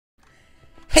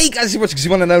Hey guys, you're watching the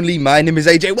one and only. My name is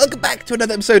AJ. Welcome back to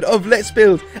another episode of Let's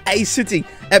Build a City.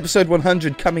 Episode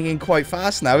 100 coming in quite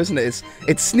fast now, isn't it?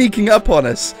 It's sneaking up on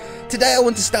us. Today I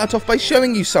want to start off by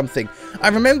showing you something. I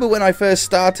remember when I first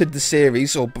started the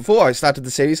series, or before I started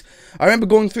the series, I remember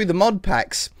going through the mod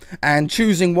packs and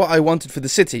choosing what I wanted for the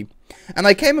city. And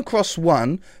I came across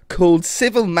one called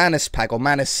Civil Manus Pack, or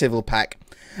Manus Civil Pack.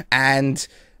 And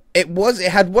it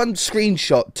had one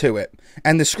screenshot to it.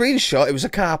 And the screenshot, it was a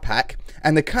car pack.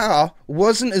 And the car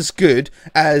wasn't as good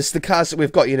as the cars that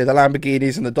we've got, you know, the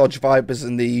Lamborghinis and the Dodge Vipers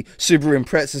and the Subaru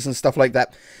Imprezas and stuff like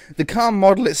that. The car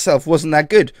model itself wasn't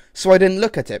that good, so I didn't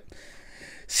look at it.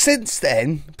 Since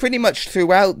then, pretty much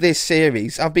throughout this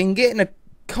series, I've been getting a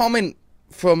comment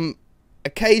from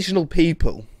occasional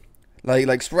people,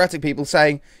 like sporadic people,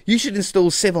 saying, you should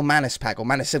install Civil Manus Pack or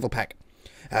Manus Civil Pack.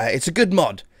 It's a good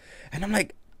mod. And I'm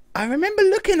like, I remember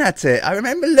looking at it. I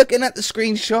remember looking at the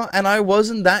screenshot and I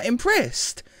wasn't that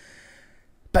impressed.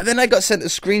 But then I got sent a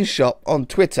screenshot on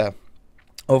Twitter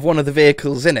of one of the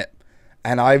vehicles in it.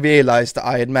 And I realised that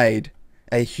I had made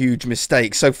a huge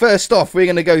mistake. So first off, we're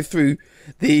going to go through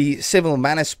the Civil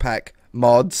Manus Pack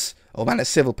mods, or Manus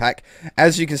Civil Pack.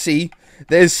 As you can see,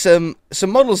 there's some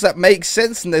models that make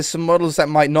sense and there's some models that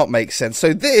might not make sense.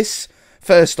 So this,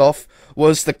 first off,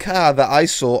 was the car that I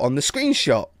saw on the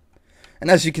screenshot. And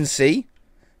as you can see,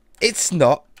 it's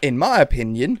not, in my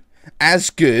opinion, as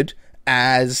good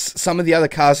as some of the other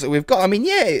cars that we've got. I mean,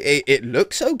 yeah, it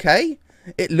looks okay.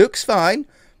 It looks fine.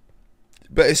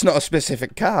 But it's not a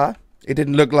specific car. It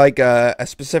didn't look like a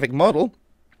specific model.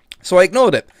 So I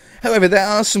ignored it. However, there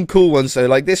are some cool ones, though.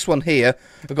 Like this one here.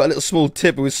 I've got a little small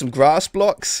tipper with some grass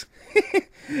blocks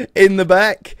in the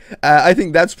back. I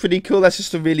think that's pretty cool. That's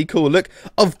just a really cool look.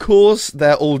 Of course,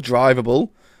 they're all drivable.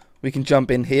 We can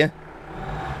jump in here.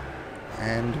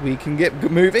 And we can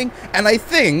get moving. And I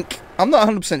think, I'm not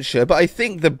 100% sure, but I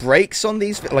think the brakes on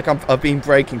these, like I've been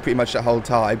braking pretty much the whole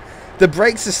time. The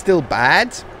brakes are still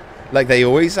bad, like they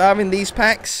always are in these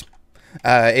packs.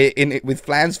 With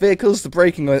Flans vehicles, the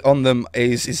braking on them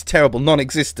is terrible,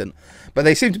 non-existent. But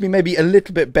they seem to be maybe a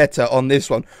little bit better on this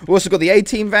one. We've also got the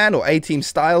A-Team van, or A-Team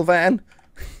style van.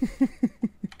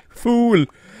 Fool.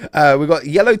 We've got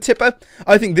yellow tipper.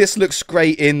 I think this looks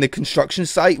great in the construction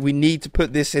site. We need to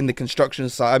put this in the construction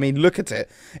site. I mean, look at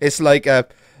it. It's like a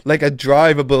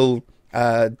drivable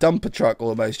dumper truck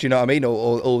almost, you know what I mean?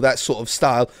 Or that sort of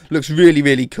style. Looks really,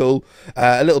 really cool.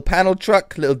 A little panel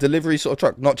truck, little delivery sort of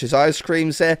truck. Notches ice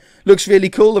creams there. Looks really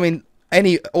cool. I mean,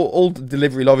 all the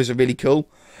delivery lorries are really cool.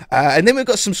 And then we've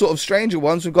got some sort of stranger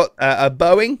ones. We've got a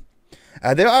Boeing.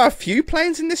 There are a few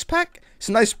planes in this pack. It's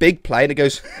a nice big plane. It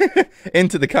goes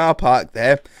into the car park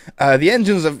there. The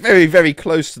engines are very, very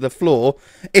close to the floor.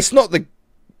 It's not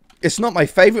my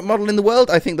favourite model in the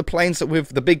world. I think the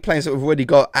big planes that we've already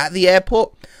got at the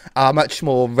airport are much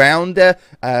more rounder,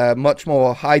 much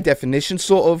more high definition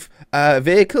sort of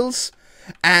vehicles.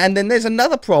 And then there's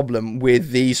another problem with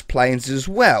these planes as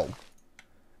well.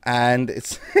 And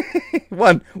it's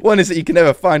one is that you can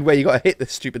never find where you got to hit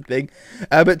this stupid thing.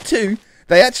 But two,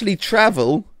 they actually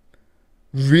travel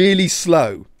really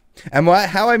slow. And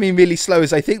how I mean really slow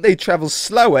is I think they travel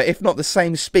slower, if not the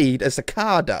same speed as the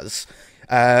car does.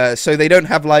 So they don't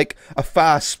have like a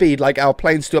fast speed like our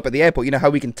planes do up at the airport. You know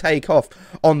how we can take off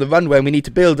on the runway and we need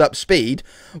to build up speed.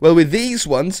 Well, with these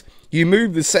ones, you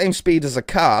move the same speed as a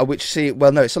car, which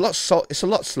it's a lot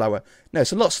slower. No,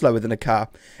 it's a lot slower than a car.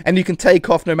 And you can take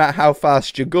off no matter how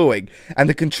fast you're going. And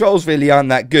the controls really aren't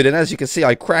that good. And as you can see,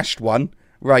 I crashed one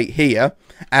right here.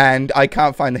 And I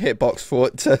can't find the hitbox for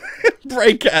it to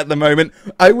break it at the moment.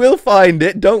 I will find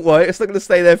it, don't worry, it's not going to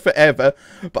stay there forever.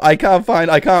 But I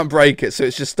can't break it, so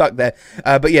it's just stuck there.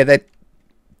 But yeah, they're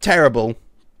terrible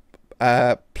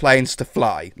planes to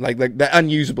fly. Like they're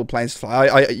unusable planes to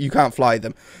fly. You can't fly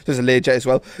them. There's a Learjet as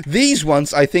well. These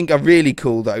ones I think are really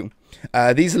cool though.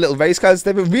 These are little race cars.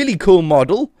 They're a really cool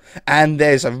model. And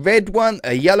there's a red one,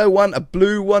 a yellow one, a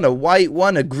blue one, a white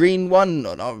one, a green one.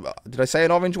 Did I say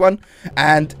an orange one?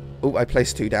 And, oh, I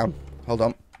placed two down. Hold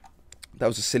on. That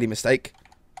was a silly mistake.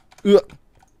 They're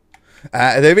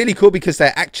really cool because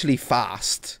they're actually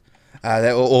fast.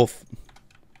 They're all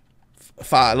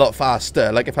a lot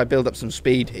faster. Like if I build up some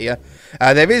speed here.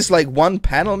 There is like one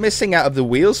panel missing out of the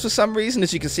wheels for some reason.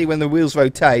 As you can see when the wheels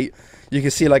rotate. You can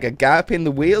see like a gap in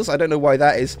the wheels. I don't know why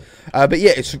that is. But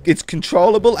yeah, it's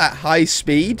controllable at high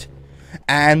speed.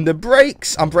 And the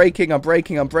brakes, I'm braking.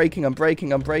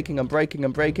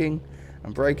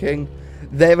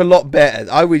 They're a lot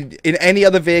better. In any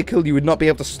other vehicle, you would not be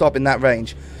able to stop in that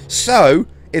range. So,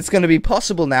 it's going to be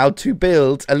possible now to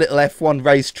build a little F1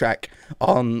 racetrack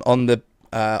on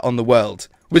the world.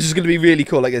 which is going to be really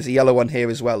cool. Like, there's a yellow one here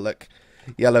as well, look.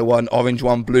 Yellow one, orange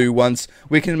one, blue ones.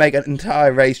 We can make an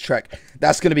entire racetrack.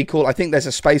 That's going to be cool. I think there's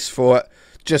a space for it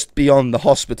just beyond the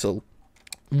hospital.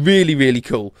 Really, really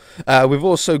cool. We've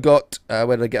also got,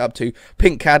 where did I get up to?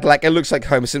 Pink Cadillac. It looks like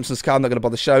Homer Simpson's car. I'm not going to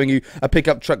bother showing you. A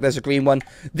pickup truck. There's a green one.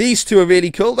 These two are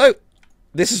really cool, though.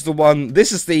 This is the one.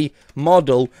 This is the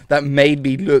model that made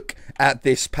me look at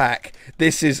this pack.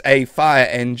 This is a fire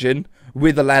engine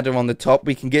with a ladder on the top.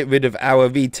 We can get rid of our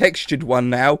retextured one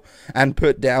now and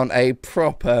put down a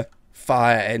proper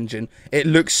fire engine. It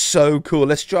looks so cool.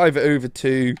 Let's drive it over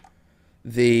to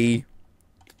the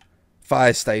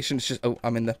fire station. It's just, oh,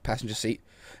 I'm in the passenger seat.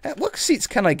 What seats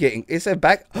can I get in? Is there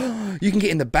back? Oh, you can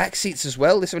get in the back seats as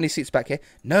well. There's so many seats back here.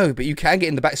 No, but you can get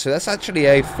in the back. So that's actually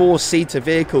a 4-seater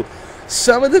vehicle.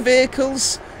 Some of the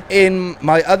vehicles in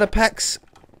my other packs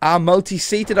are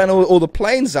multi-seated. I know all the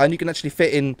planes are, and you can actually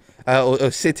fit in or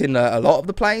sit in a lot of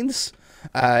the planes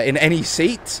in any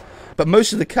seat. But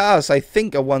most of the cars, I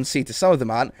think, are 1-seater. Some of them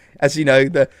aren't. As you know,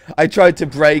 I tried to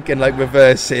brake and like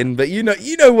reverse in, but you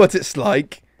know what it's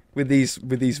like with these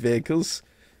vehicles.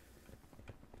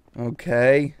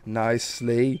 Okay,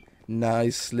 nicely.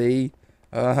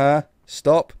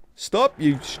 Stop,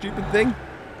 you stupid thing.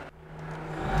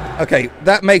 Okay,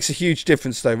 that makes a huge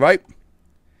difference though, right?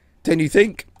 Don't you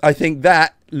think? I think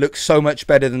that looks so much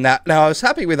better than that. Now, I was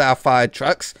happy with our fire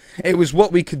trucks. It was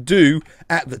what we could do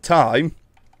at the time,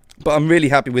 but I'm really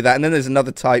happy with that. And then there's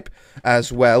another type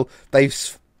as well.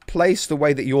 They've placed the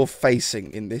way that you're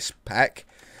facing in this pack.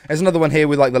 There's another one here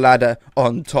with like the ladder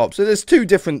on top. So there's two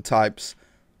different types.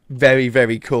 Very,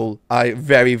 very cool. I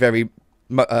very, very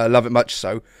love it much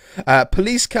so.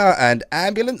 Police car and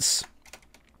ambulance.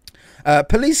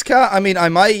 Police car, I mean, I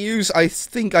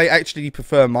think I actually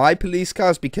prefer my police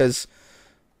cars because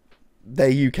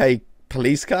they're UK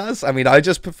police cars. I mean, I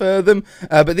just prefer them.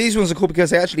 But these ones are cool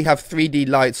because they actually have 3D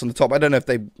lights on the top. I don't know if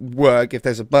they work, if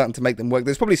there's a button to make them work.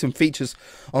 There's probably some features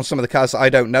on some of the cars that I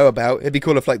don't know about. It'd be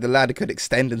cool if like the ladder could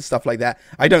extend and stuff like that.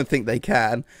 I don't think they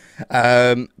can.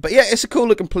 But yeah, it's a cool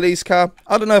looking police car.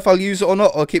 I don't know if I'll use it or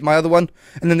not. I'll keep my other one.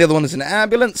 And then the other one is an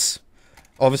ambulance.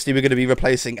 Obviously, we're going to be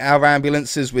replacing our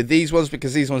ambulances with these ones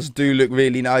because these ones do look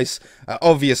really nice.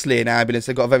 Obviously, an ambulance.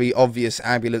 They've got a very obvious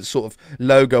ambulance sort of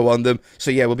logo on them. So,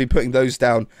 yeah, we'll be putting those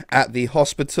down at the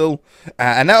hospital.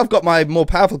 And now I've got my more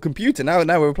powerful computer. Now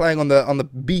we're playing on the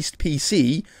Beast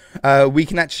PC. We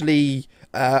can actually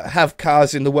have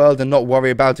cars in the world and not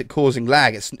worry about it causing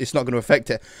lag. It's not going to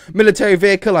affect it. Military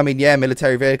vehicle. I mean, yeah,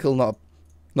 military vehicle. Not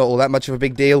all that much of a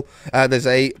big deal. There's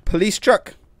a police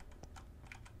truck.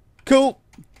 Cool.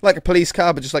 Like a police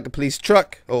car, but just like a police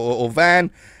truck or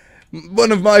van.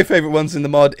 One of my favourite ones in the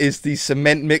mod is the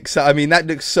cement mixer. I mean, that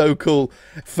looks so cool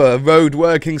for road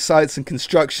working sites and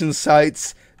construction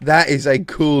sites. That is a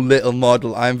cool little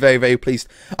model. I'm very, very pleased.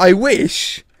 I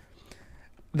wish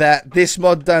that this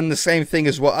mod done the same thing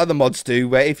as what other mods do,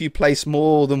 where if you place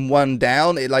more than one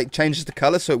down, it like changes the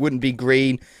colour, so it wouldn't be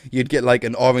green. You'd get like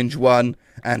an orange one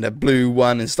and a blue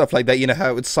one and stuff like that. You know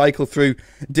how it would cycle through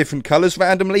different colours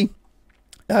randomly?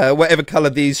 Whatever colour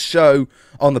these show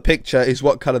on the picture is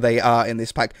what colour they are in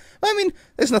this pack. I mean,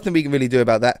 there's nothing we can really do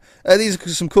about that. These are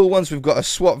some cool ones. We've got a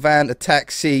SWAT van, a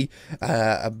taxi,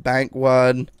 a bank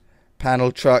one,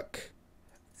 panel truck,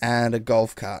 and a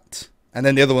golf cart. And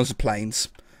then the other ones are planes.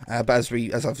 But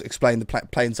as I've explained, the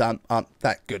planes aren't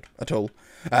that good at all.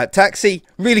 Taxi,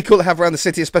 really cool to have around the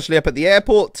city, especially up at the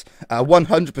airport.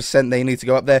 100% they need to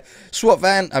go up there. SWAT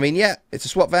van, I mean, yeah, it's a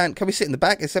SWAT van. Can we sit in the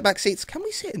back? Is there back seats? Can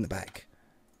we sit in the back?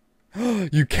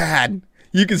 You can.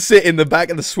 You can sit in the back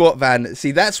of the SWAT van.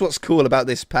 See, that's what's cool about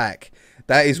this pack.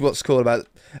 That is what's cool about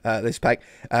this pack.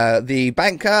 The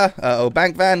bank car or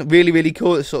bank van, really, really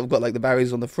cool. It's sort of got like the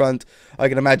barriers on the front. I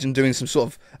can imagine doing some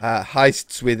sort of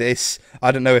heists with this.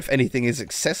 I don't know if anything is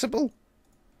accessible.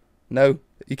 No,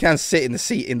 you can sit in the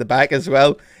seat in the back as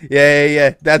well.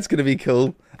 Yeah. That's going to be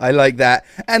cool. I like that.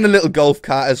 And a little golf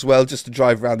cart as well, just to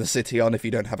drive around the city on if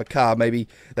you don't have a car. Maybe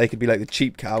they could be like the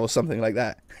cheap car or something like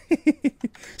that.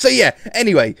 So yeah,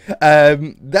 anyway,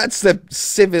 that's the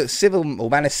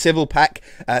civil pack.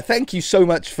 Thank you so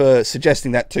much for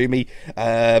suggesting that to me.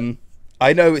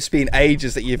 I know it's been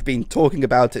ages that you've been talking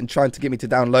about it and trying to get me to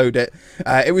download it.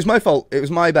 It was my fault. It was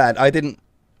my bad. I didn't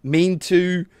mean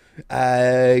to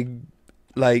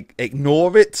like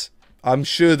ignore it. I'm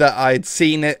sure that I'd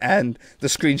seen it and the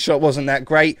screenshot wasn't that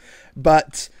great,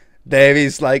 but there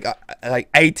is like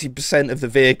 80% of the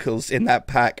vehicles in that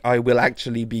pack I will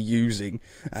actually be using.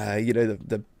 You know,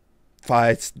 the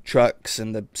fire trucks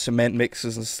and the cement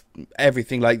mixers and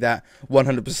everything like that.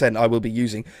 100% I will be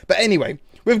using. But anyway,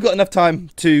 we've got enough time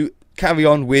to carry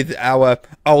on with our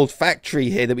old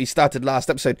factory here that we started last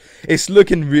episode. It's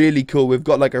looking really cool. We've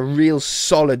got like a real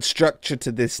solid structure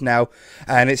to this now,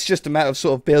 and it's just a matter of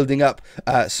sort of building up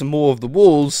some more of the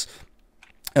walls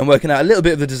and working out a little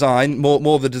bit of the design,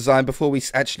 more of the design before we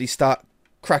actually start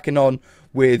cracking on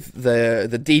with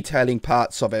the detailing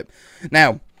parts of it.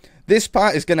 Now, this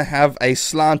part is going to have a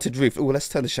slanted roof. Oh, let's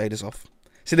turn the shaders off.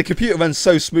 See, the computer runs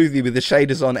so smoothly with the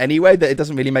shaders on anyway that it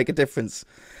doesn't really make a difference.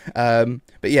 But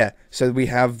yeah, so we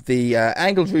have the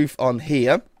angled roof on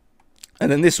here.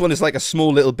 And then this one is like a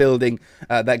small little building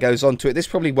that goes onto it. This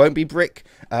probably won't be brick.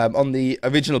 On the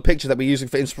original picture that we're using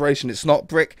for inspiration, it's not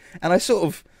brick. And I sort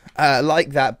of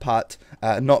like that part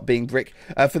not being brick.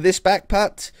 For this back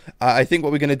part, I think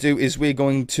what we're going to do is we're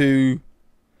going to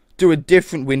do a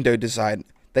different window design.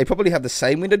 They probably have the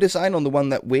same window design on the one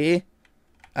that we're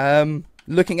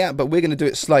looking at, but we're going to do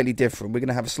it slightly different. We're going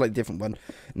to have a slightly different one.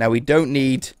 Now, we don't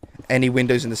need any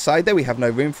windows in the side there. We have no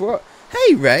room for it.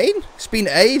 Hey, Rain! It's been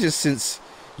ages since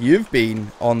you've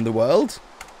been on the world.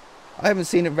 I haven't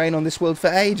seen it rain on this world for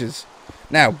ages.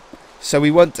 Now, so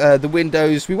we want the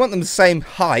windows, we want them the same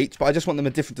height, but I just want them a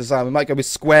different design. We might go with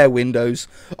square windows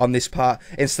on this part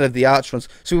instead of the arched ones.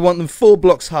 So we want them 4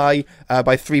 blocks high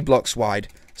by 3 blocks wide.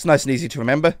 It's nice and easy to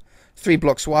remember. 3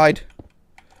 blocks wide,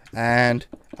 and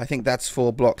I think that's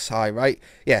 4 blocks high, right?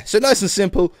 Yeah, so nice and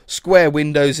simple, square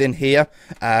windows in here,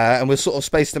 and we'll sort of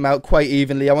space them out quite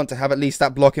evenly. I want to have at least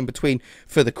that block in between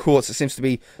for the quartz. It seems to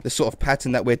be the sort of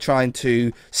pattern that we're trying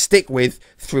to stick with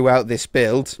throughout this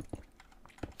build.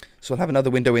 So I'll have another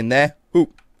window in there.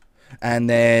 Ooh. And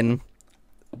then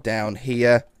down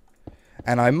here,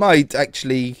 and I might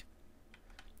actually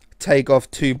take off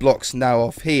 2 blocks now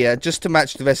off here just to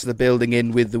match the rest of the building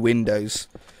in with the windows.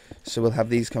 So we'll have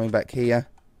these coming back here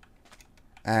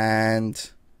and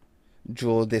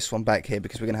draw this one back here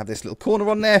because we're going to have this little corner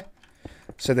on there.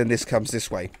 So then this comes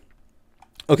this way.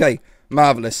 Okay,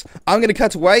 marvelous. I'm going to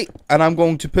cut away and I'm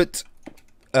going to put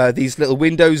these little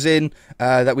windows in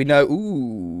that we know.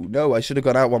 Ooh, no, I should have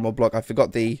gone out 1 more block. I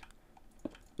forgot the...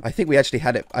 I think we actually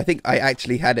had it. I think I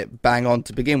actually had it bang on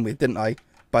to begin with, didn't I?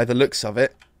 By the looks of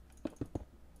it.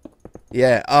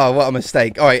 Yeah, oh, what a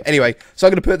mistake. Alright, anyway, so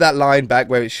I'm going to put that line back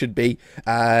where it should be,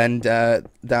 and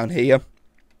down here.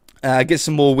 Get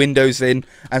some more windows in,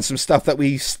 and some stuff that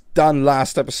we done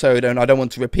last episode, and I don't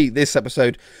want to repeat this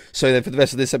episode, so then for the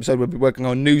rest of this episode we'll be working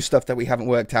on new stuff that we haven't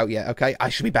worked out yet, okay? I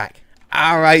should be back.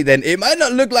 Alright then, it might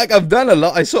not look like I've done a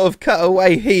lot. I sort of cut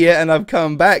away here and I've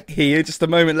come back here just a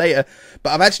moment later.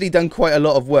 But I've actually done quite a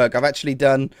lot of work. I've actually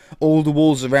done all the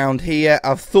walls around here.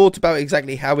 I've thought about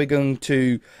exactly how we're going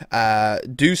to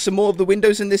do some more of the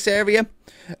windows in this area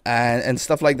and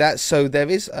stuff like that. So there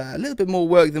is a little bit more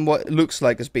work than what it looks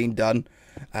like has been done.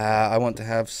 I want to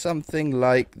have something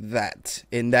like that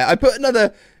in there. I put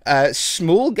another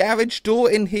small garage door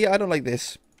in here. I don't like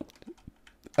this.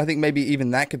 I think maybe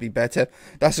even that could be better.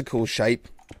 That's a cool shape.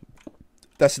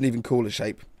 That's an even cooler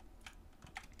shape.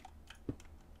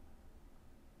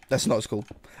 That's not as cool.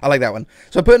 I like that one.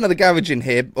 So I put another garage in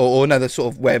here, or another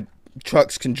sort of where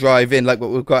trucks can drive in, like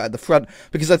what we've got at the front,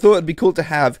 because I thought it'd be cool to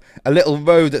have a little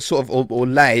road that sort of, or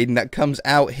lane that comes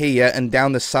out here and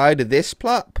down the side of this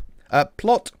plot.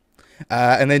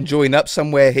 And then join up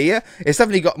somewhere here. It's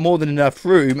definitely got more than enough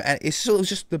room, and it's sort of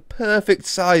just the perfect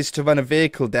size to run a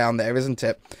vehicle down there, isn't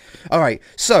it? Alright,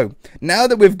 so now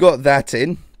that we've got that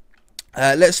in,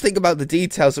 let's think about the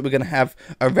details that we're going to have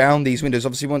around these windows.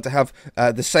 Obviously we want to have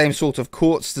the same sort of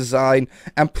quartz design,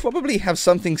 and probably have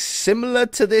something similar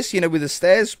to this, you know, with the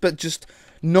stairs, but just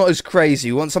not as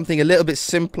crazy. We want something a little bit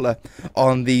simpler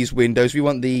on these windows. We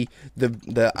want the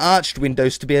arched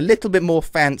windows to be a little bit more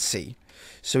fancy.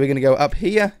 So we're going to go up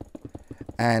here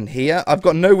and here. I've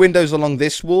got no windows along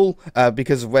this wall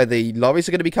because of where the lorries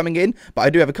are going to be coming in. But I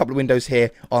do have a couple of windows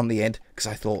here on the end because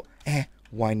I thought,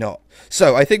 why not?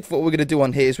 So I think what we're going to do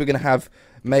on here is we're going to have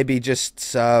maybe just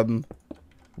some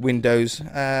windows.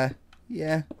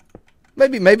 Yeah.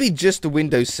 Maybe just the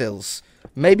windowsills.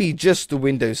 Maybe just the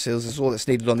windowsills is all that's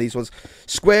needed on these ones.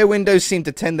 Square windows seem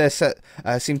to tend their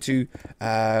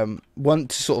want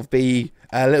to sort of be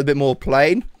a little bit more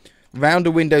plain.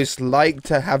 Rounder windows like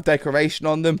to have decoration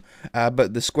on them,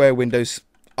 but the square windows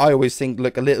I always think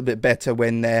look a little bit better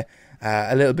when they're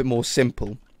a little bit more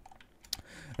simple.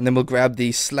 And then we'll grab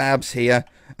these slabs here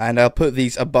and I'll put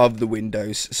these above the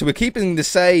windows. So we're keeping the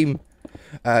same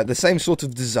sort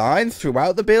of design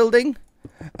throughout the building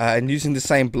and using the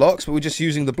same blocks, but we're just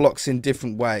using the blocks in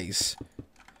different ways.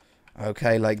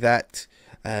 Okay, like that.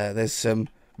 There's some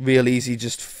real easy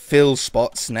just fill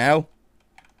spots now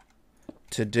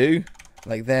to do,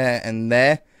 like there and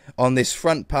there. On this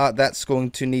front part, that's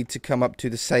going to need to come up to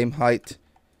the same height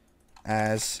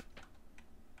as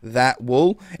that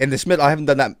wall. In this middle, I haven't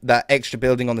done that extra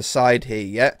building on the side here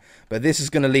yet, but this is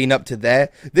going to lean up to there.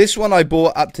 This one I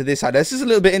brought up to this height. This is a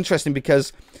little bit interesting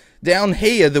because down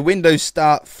here, the windows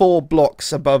start 4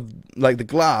 blocks above, like the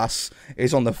glass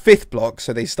is on the 5th block,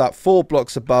 so they start 4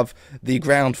 blocks above the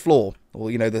ground floor, or,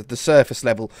 you know, the surface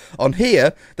level. On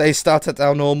here, they start at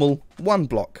our normal 1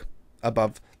 block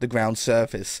above the ground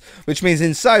surface, which means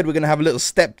inside we're going to have a little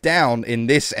step down in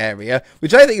this area,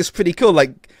 which I think is pretty cool.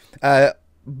 Like,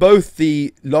 both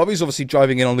the lorries obviously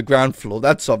driving in on the ground floor,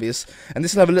 that's obvious, and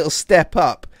this will have a little step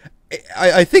up.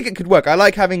 I think it could work. I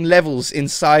like having levels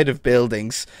inside of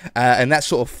buildings, and that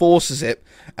sort of forces it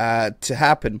to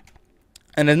happen.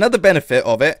 And another benefit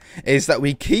of it is that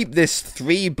we keep this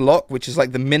 3 block, which is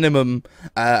like the minimum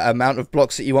amount of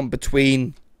blocks that you want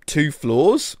between 2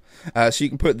 floors. So you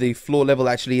can put the floor level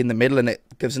actually in the middle, and it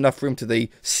gives enough room to the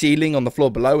ceiling on the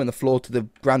floor below and the floor to the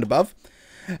ground above.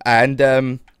 And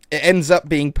it ends up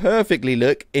being perfectly,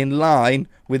 look, in line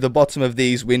with the bottom of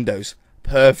these windows.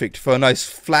 Perfect for a nice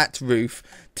flat roof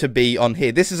to be on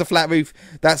here. This is a flat roof.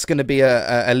 That's going to be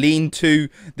a lean-to.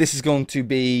 This is going to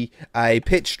be a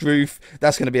pitched roof.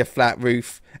 That's going to be a flat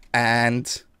roof.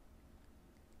 And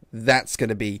that's going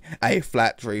to be a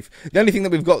flat roof. The only thing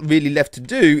that we've got really left to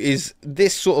do is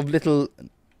this sort of little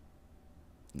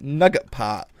nugget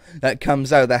part that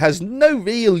comes out that has no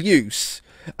real use.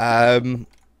 I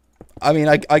mean,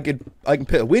 I can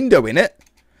put a window in it.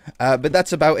 But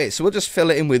that's about it. So we'll just fill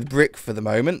it in with brick for the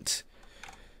moment.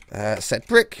 Set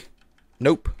brick.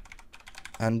 Nope.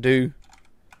 Undo.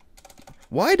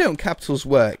 Why don't capitals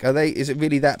work? Is it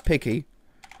really that picky?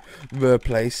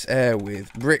 Replace air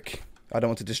with brick. I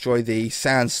don't want to destroy the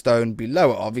sandstone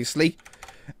below it, obviously.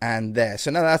 And there.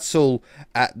 So now that's all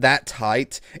at that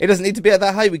height. It doesn't need to be at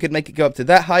that height. We could make it go up to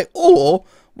that height. Or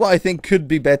what I think could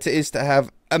be better is to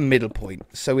have a middle point.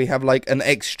 So we have like an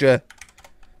extra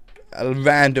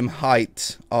random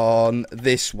height on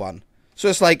this one, so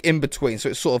it's like in between, so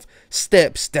it sort of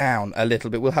steps down a little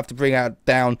bit. We'll have to bring out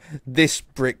down this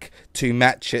brick to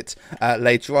match it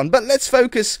later on, but let's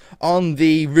focus on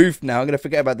the roof now. I'm going to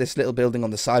forget about this little building on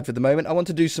the side for the moment. I want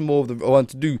to do some more of the I want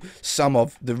to do some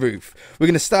of the roof. We're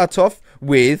going to start off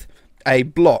with a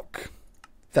block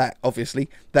that obviously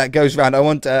that goes around. I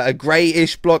want a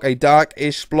grey-ish block, a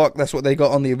dark-ish block. That's what they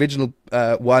got on the original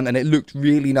one, and it looked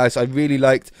really nice. I really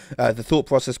liked the thought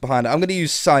process behind it. I'm going to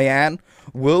use cyan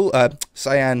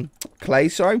cyan clay,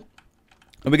 sorry,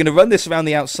 and we're going to run this around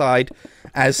the outside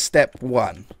as step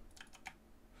 1.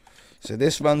 So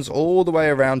this runs all the way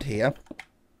around here.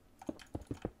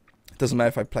 Doesn't matter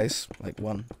if I place like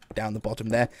one down the bottom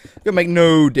there. It's gonna make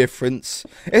no difference.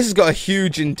 This has got a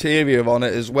huge interior on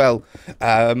it as well.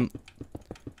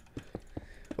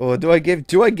 Or do I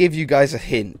give you guys a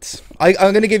hint?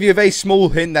 I'm gonna give you a very small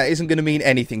hint that isn't gonna mean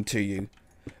anything to you.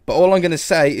 But all I'm gonna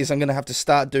say is I'm gonna have to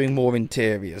start doing more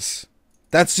interiors.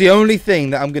 That's the only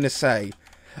thing that I'm gonna say.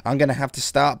 I'm gonna have to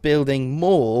start building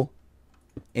more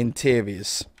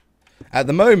interiors. At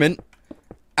the moment,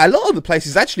 a lot of the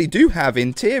places actually do have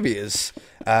interiors,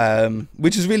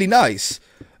 which is really nice,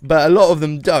 but a lot of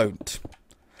them don't.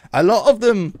 A lot of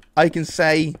them, I can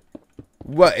say,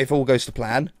 well, if all goes to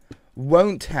plan,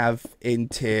 won't have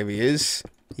interiors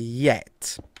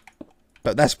yet.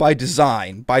 But that's by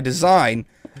design. By design,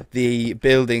 the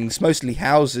buildings, mostly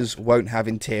houses, won't have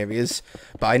interiors,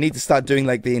 but I need to start doing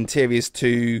like the interiors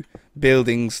to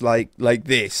buildings like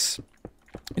this,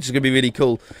 which is going to be really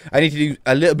cool. I need to do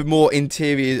a little bit more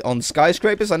interior on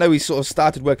skyscrapers. I know we sort of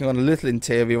started working on a little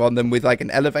interior on them with like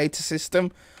an elevator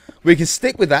system. We can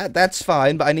stick with that, that's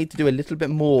fine, but I need to do a little bit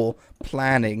more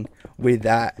planning with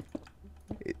that.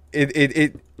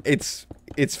 It's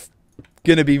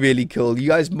going to be really cool. You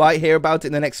guys might hear about it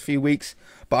in the next few weeks,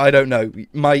 but I don't know.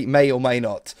 May or may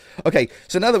not. Okay,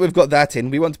 so now that we've got that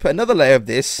in, we want to put another layer of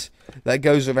this that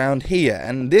goes around here.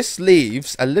 And this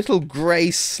leaves a little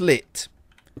grey slit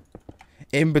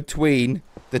in between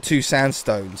the 2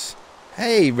 sandstones.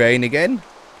 Hey, rain again.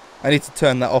 I need to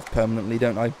turn that off permanently,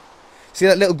 don't I? See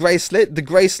that little grey slit? The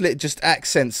grey slit just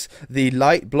accents the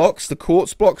light blocks, the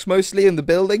quartz blocks mostly in the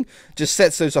building. Just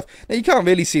sets those off. Now, you can't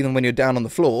really see them when you're down on the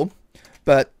floor,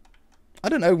 but I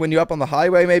don't know, when you're up on the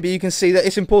highway, maybe you can see that.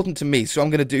 It's important to me, so I'm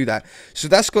going to do that. So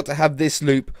that's got to have this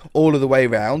loop all of the way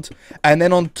around. And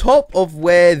then on top of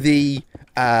where the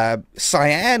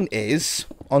cyan is,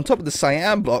 on top of the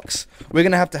cyan blocks, we're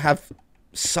going to have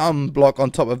some block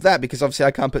on top of that, because obviously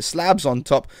I can't put slabs on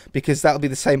top, because that'll be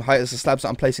the same height as the slabs that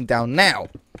I'm placing down now.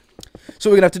 So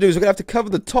what we're going to have to do is we're going to have to cover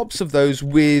the tops of those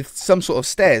with some sort of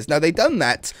stairs. Now, they've done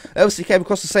that. They obviously came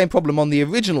across the same problem on the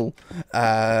original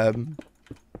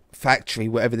factory,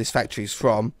 wherever this factory is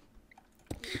from.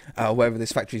 Wherever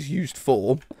this factory is used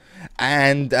for.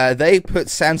 And they put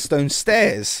sandstone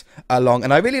stairs along.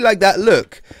 And I really like that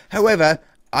look. However,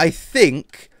 I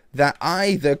think that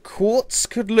either quartz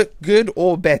could look good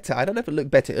or better. I don't know if it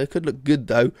looked better. It could look good,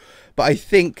 though. But I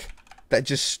think that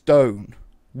just stone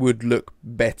would look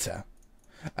better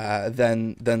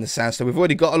than the sandstone. We've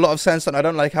already got a lot of sandstone. I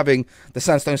don't like having the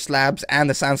sandstone slabs and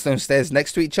the sandstone stairs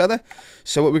next to each other.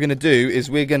 So what we're going to do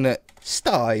is we're going to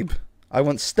stibe. I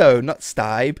want stone, not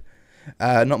stibe.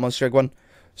 Not Monster Egg one.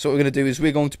 So what we're going to do is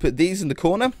we're going to put these in the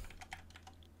corner.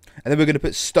 And then we're going to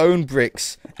put stone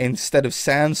bricks instead of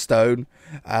sandstone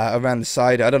around the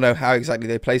side. I don't know how exactly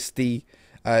they place the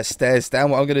stairs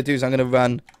down. What I'm going to do is I'm going to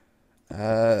run...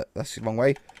 that's the wrong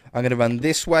way. I'm going to run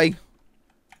this way.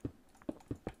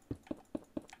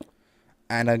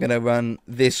 And I'm going to run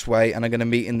this way. And I'm going to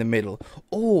meet in the middle.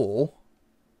 Or...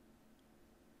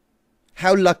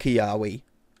 how lucky are we?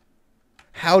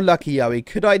 How lucky are we?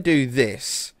 Could I do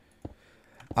this?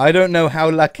 I don't know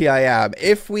how lucky I am.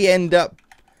 If we end up...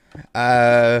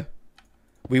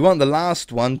 we want the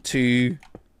last one to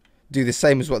do the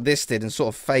same as what this did and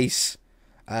sort of face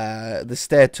the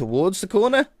stair towards the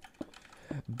corner.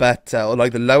 But, or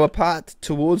like the lower part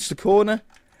towards the corner.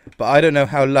 But I don't know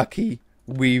how lucky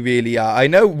we really are. I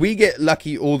know we get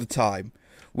lucky all the time.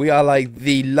 We are like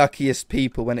the luckiest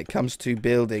people when it comes to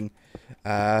building.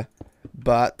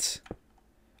 But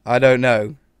I don't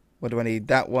know. What do I need?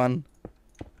 That one.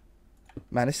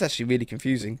 Man, it's actually really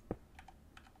confusing.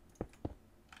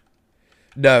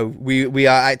 No, we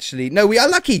are actually... no, we are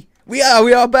lucky. We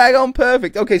are bang on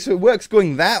perfect. Okay, so it works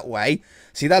going that way.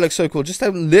 See, that looks so cool. Just a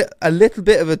little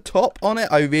bit of a top on it,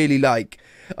 I really like.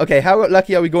 Okay, how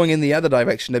lucky are we going in the other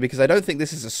direction, though? Because I don't think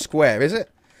this is a square, is it?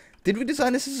 Did we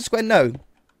design this as a square? No.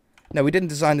 No, we didn't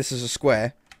design this as a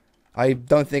square. I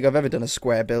don't think I've ever done a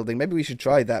square building. Maybe we should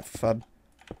try that for fun.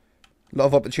 A lot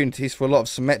of opportunities for a lot of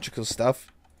symmetrical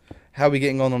stuff. How are we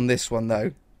getting on this one,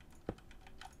 though?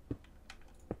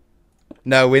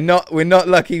 No, we're not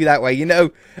lucky that way. You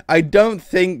know, I don't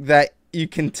think that you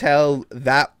can tell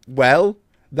that well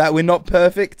that we're not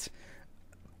perfect.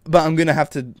 But I'm going to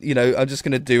have to, you know, I'm just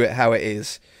going to do it how it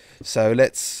is. So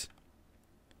let's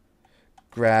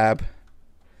grab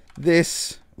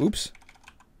this. Oops.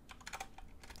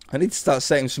 I need to start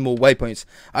setting some more waypoints.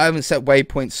 I haven't set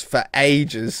waypoints for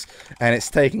ages, and it's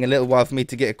taking a little while for me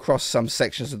to get across some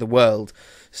sections of the world.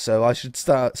 So I should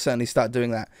certainly start doing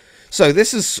that. So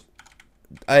this is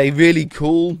a really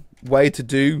cool way to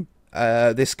do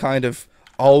this kind of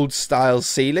old style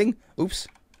ceiling. Oops.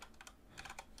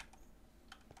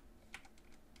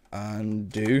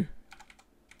 Undo.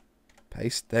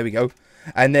 Paste. There we go.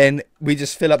 And then we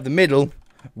just fill up the middle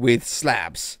with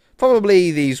slabs.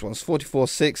 Probably these ones,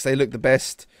 44.6, they look the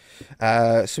best.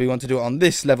 So we want to do it on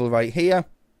this level right here.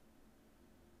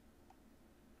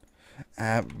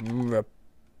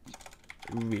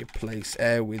 Replace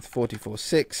air with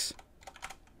 44.6.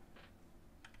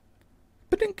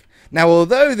 Now,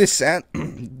 although this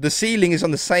the ceiling is on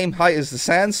the same height as the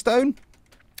sandstone,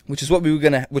 which is what we were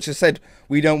gonna, which I said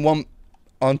we don't want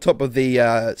on top of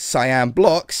the cyan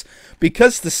blocks,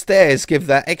 because the stairs give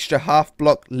that extra half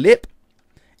block lip.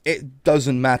 It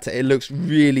doesn't matter. It looks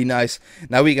really nice.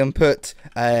 Now we can put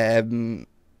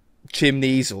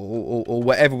chimneys or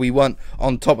whatever we want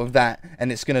on top of that,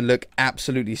 and it's going to look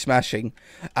absolutely smashing.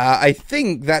 I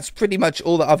think that's pretty much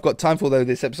all that I've got time for, though,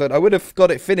 this episode. I would have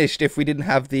got it finished if we didn't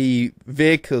have the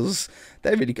vehicles.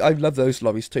 They're really, I love those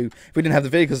lorries too. If we didn't have the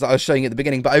vehicles that I was showing at the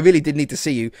beginning, but I really did need to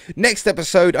see you. Next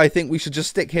episode, I think we should just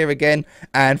stick here again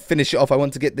and finish it off. I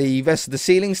want to get the rest of the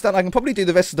ceilings done. I can probably do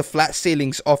the rest of the flat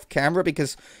ceilings off camera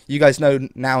because you guys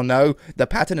now know the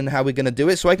pattern and how we're going to do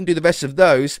it. So I can do the rest of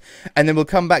those, and then we'll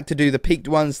come back to do the peaked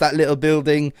ones, that little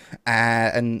building,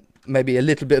 and maybe a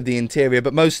little bit of the interior,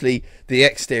 but mostly the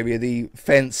exterior, the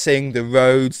fencing, the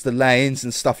roads, the lanes,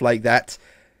 and stuff like that.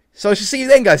 So I shall see you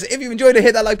then, guys. If you've enjoyed it,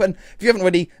 hit that like button. If you haven't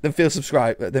already, then feel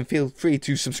free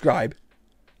to subscribe.